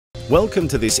Welcome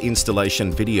to this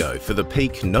installation video for the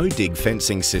Peak no-dig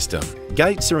fencing system.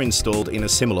 Gates are installed in a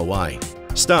similar way.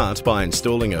 Start by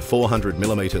installing a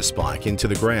 400mm spike into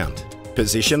the ground.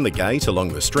 Position the gate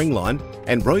along the string line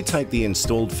and rotate the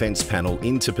installed fence panel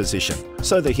into position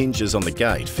so the hinges on the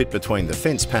gate fit between the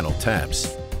fence panel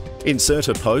tabs. Insert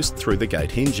a post through the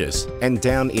gate hinges and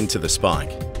down into the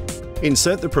spike.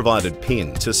 Insert the provided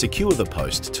pin to secure the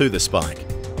post to the spike.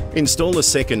 Install a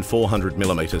second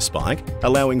 400mm spike,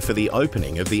 allowing for the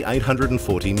opening of the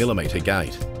 840mm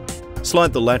gate.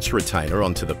 Slide the latch retainer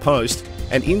onto the post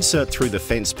and insert through the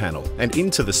fence panel and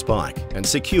into the spike and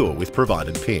secure with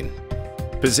provided pin.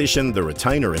 Position the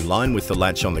retainer in line with the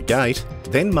latch on the gate,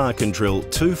 then mark and drill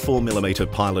two 4mm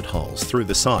pilot holes through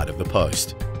the side of the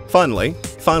post. Finally,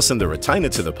 fasten the retainer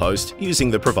to the post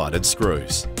using the provided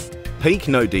screws. Peak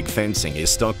no-dig fencing is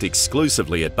stocked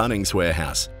exclusively at Bunnings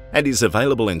Warehouse and is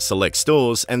available in select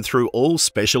stores and through all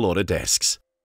special order desks.